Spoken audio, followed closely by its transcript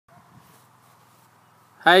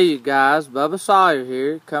Hey you guys, Bubba Sawyer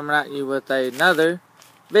here, coming at you with another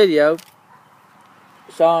video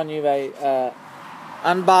showing you a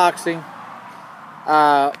unboxing.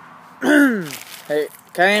 It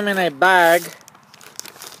came in a bag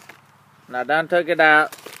and I done took it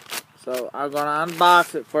out, so I'm gonna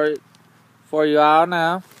unbox it for you all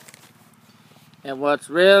now. And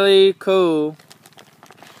what's really cool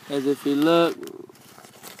is if you look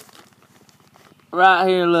right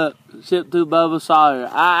here, look, shipped to Bubba Sawyer.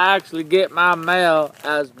 I actually get my mail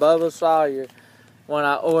as Bubba Sawyer when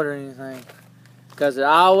I order anything, because it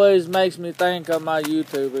always makes me think of my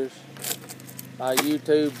YouTubers, my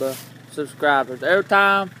YouTube subscribers. Every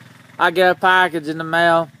time I get a package in the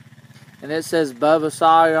mail and it says Bubba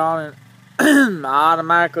Sawyer on it, I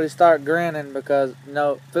automatically start grinning, because you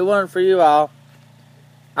know, if it wasn't for you all,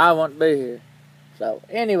 I wouldn't be here. So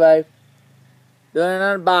anyway, doing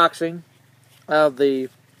an unboxing of the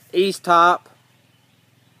East Top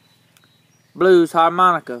Blues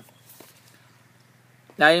Harmonica.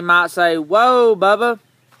 Now you might say, whoa Bubba,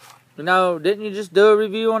 you know, didn't you just do a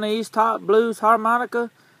review on the East Top Blues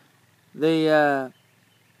Harmonica? The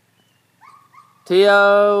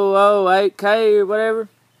TO08K or whatever?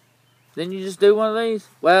 Didn't you just do one of these?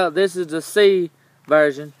 Well, this is the C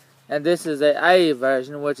version, and this is the A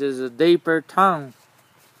version, which is a deeper tone.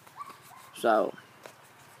 So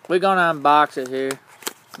we're gonna unbox it here.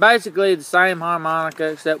 Basically the same harmonica,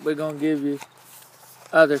 except we're gonna give you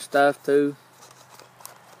other stuff too.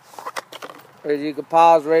 As you can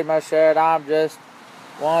pause, read my shirt. I'm just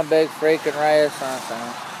one big freaking ray of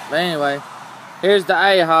sunshine. But anyway, here's the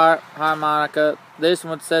A Harp Harmonica. This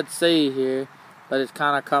one said C here, but it's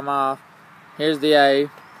kind of come off. Here's the A.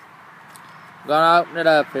 Gonna open it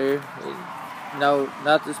up here. No,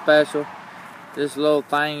 nothing special. This little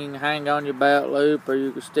thing you can hang on your belt loop, or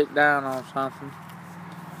you can stick down on something.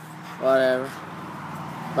 Whatever.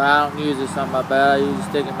 But I don't use this on my belt. I usually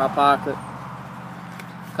stick it in my pocket.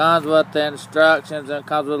 Comes with the instructions, and it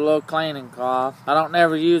comes with a little cleaning cloth. I don't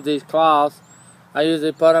never use these cloths. I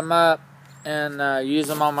usually put them up and use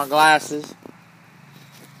them on my glasses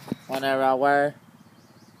whenever I wear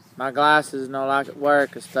my glasses. You know, like at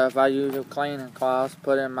work and stuff, I use a cleaning cloth,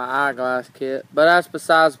 put in my eyeglass kit. But that's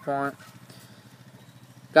besides the point.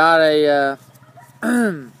 Got a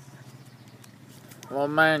little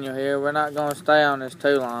manual here. We're not going to stay on this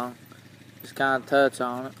too long. Just kind of touch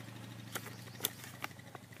on it.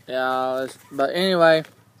 Yeah, but anyway, if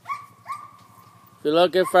you're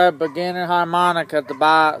looking for a beginner harmonica to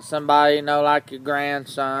buy somebody, you know, like your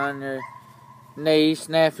grandson, your niece,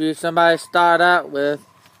 nephew, somebody to start out with,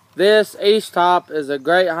 this East Top is a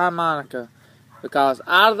great harmonica, because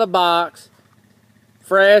out of the box,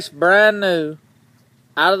 fresh, brand new,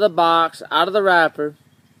 out of the box, out of the wrapper,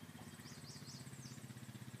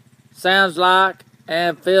 sounds like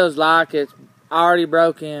and feels like it's already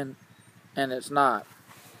broke in, and it's not.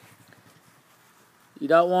 You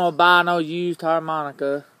don't want to buy no used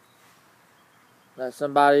harmonica that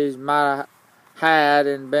somebody's might have had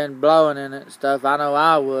and been blowing in it and stuff. I know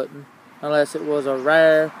I wouldn't, unless it was a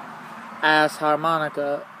rare ass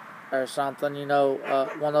harmonica or something, you know,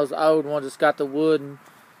 one of those old ones that's got the wooden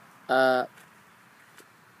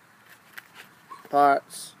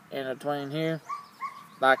parts in between here.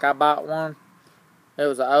 Like I bought one. It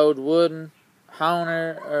was an old wooden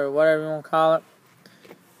Honer or whatever you want to call it,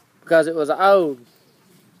 because it was old.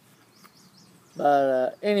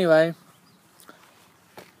 But anyway,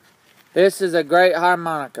 this is a great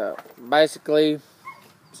harmonica. Basically,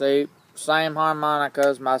 see, same harmonica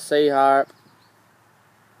as my C harp.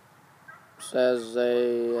 Says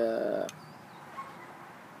a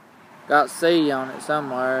got C on it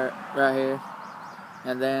somewhere right here,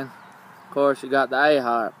 and then of course you got the A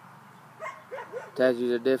harp. Tells you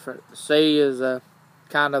the different. C is a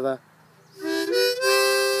kind of a,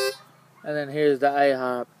 and then here's the A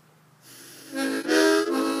harp.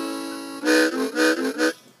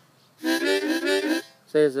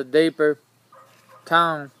 See, it's a deeper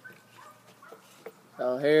tone.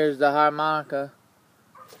 So here's the harmonica,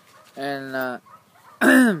 and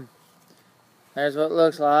there's what it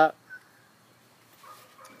looks like.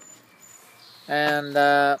 And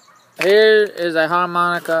here is a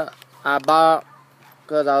harmonica I bought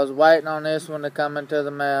because I was waiting on this one to come into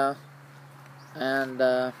the mail, and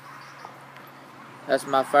that's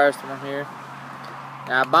my first one here.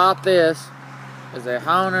 Now I bought this as a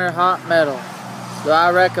Honer hot metal. Do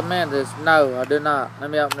I recommend this? No, I do not. Let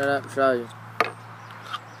me open it up and show you.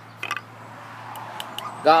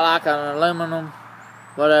 Got like an aluminum,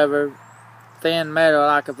 whatever, thin metal.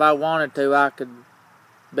 Like if I wanted to, I could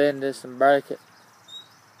bend this and break it.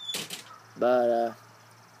 But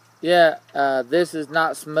yeah, this is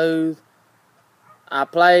not smooth. I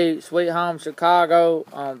play Sweet Home Chicago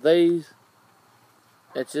on these.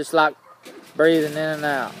 It's just like breathing in and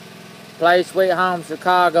out. Play Sweet Home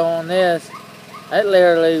Chicago on this, it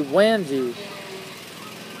literally wins you.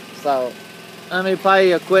 So, let me play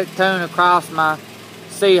you a quick tune across my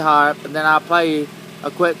C harp, and then I'll play you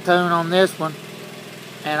a quick tune on this one,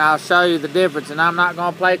 and I'll show you the difference. And I'm not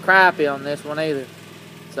going to play crappy on this one either.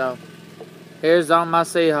 So, here's on my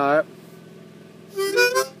C harp.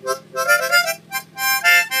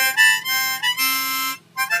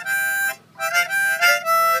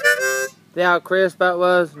 See how crisp that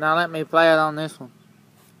was? Now let me play it on this one.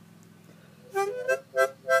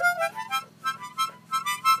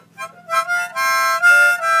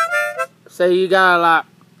 See, you gotta like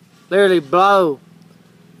literally blow.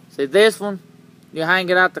 See this one, you hang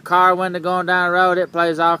it out the car window going down the road, it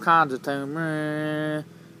plays all kinds of tunes.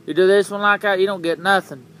 You do this one like that, you don't get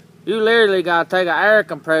nothing. You literally gotta take an air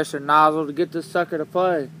compressor nozzle to get this sucker to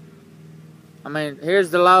play. I mean, here's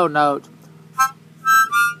the low notes.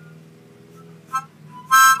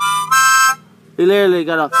 You literally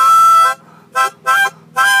gotta.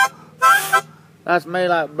 That's me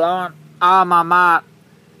like blowing all my might.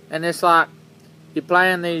 And it's like you're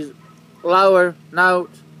playing these lower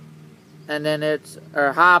notes, and then it's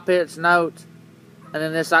or high pitched notes, and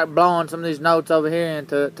then it's like blowing some of these notes over here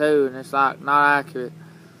into it too, and it's like not accurate.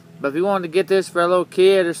 But if you wanted to get this for a little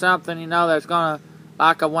kid or something, you know, that's gonna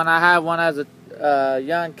like when I had one as a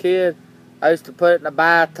young kid, I used to put it in the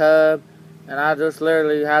bathtub, and I just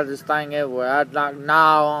literally had this thing everywhere. I'd like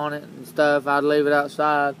gnaw on it and stuff. I'd leave it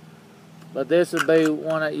outside. But this would be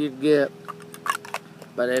one that you'd get.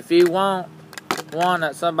 But if you want one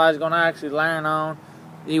that somebody's going to actually learn on,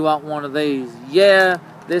 you want one of these. Yeah,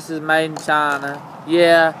 this is made in China.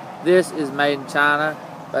 Yeah, this is made in China.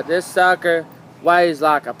 But this sucker weighs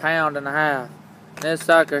like 1.5 pounds. This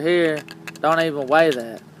sucker here don't even weigh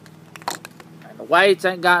that. And the weights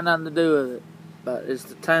ain't got nothing to do with it. But it's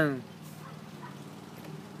the tune.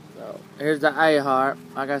 So, here's the A harp,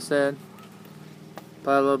 like I said.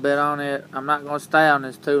 Put a little bit on it. I'm not going to stay on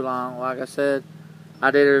this too long. Like I said, I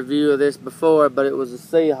did a review of this before, but it was a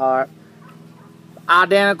C harp.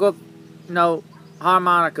 Identical, you know,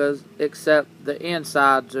 harmonicas, except the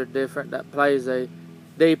insides are different. That plays a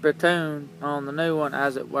deeper tune on the new one,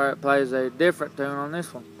 as it were. It plays a different tune on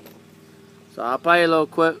this one. So I'll play a little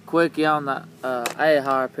quickie on the A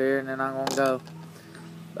harp here, and then I'm going to go.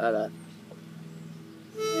 But,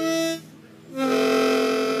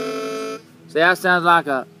 see, that sounds like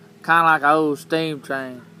a kind of like an old steam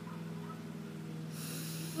train.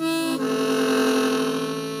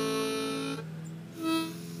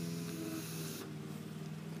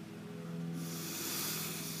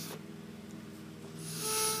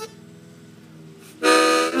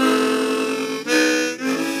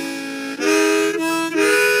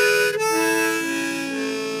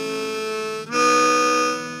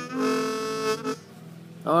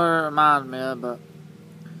 Or it reminds me of, but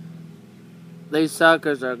these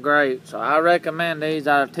suckers are great. So I recommend these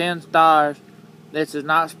out of 10 stars. This is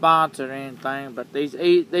not sponsored or anything, but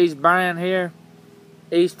these brand here,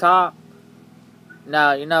 East Top.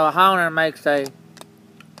 Now, you know, Honer makes a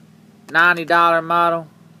 $90 model,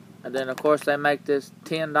 and then of course they make this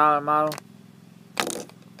 $10 model.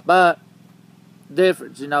 But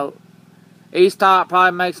difference, you know, East Top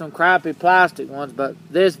probably makes some crappy plastic ones, but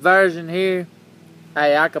this version here,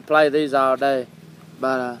 hey, I could play these all day.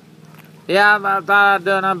 But yeah, I thought I'd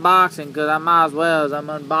do an unboxing, because I might as well, as I'm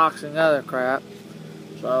unboxing other crap.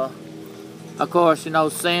 So, of course, you know,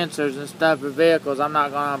 sensors and stuff for vehicles, I'm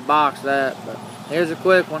not going to unbox that. But here's a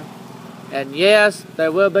quick one. And yes,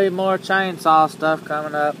 there will be more chainsaw stuff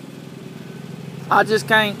coming up. I just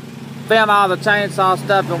can't film all the chainsaw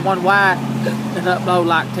stuff in one whack and upload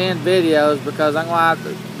like 10 videos, because I'm going to have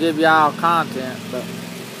to give y'all content. But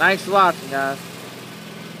thanks for watching, guys.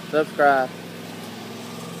 Subscribe.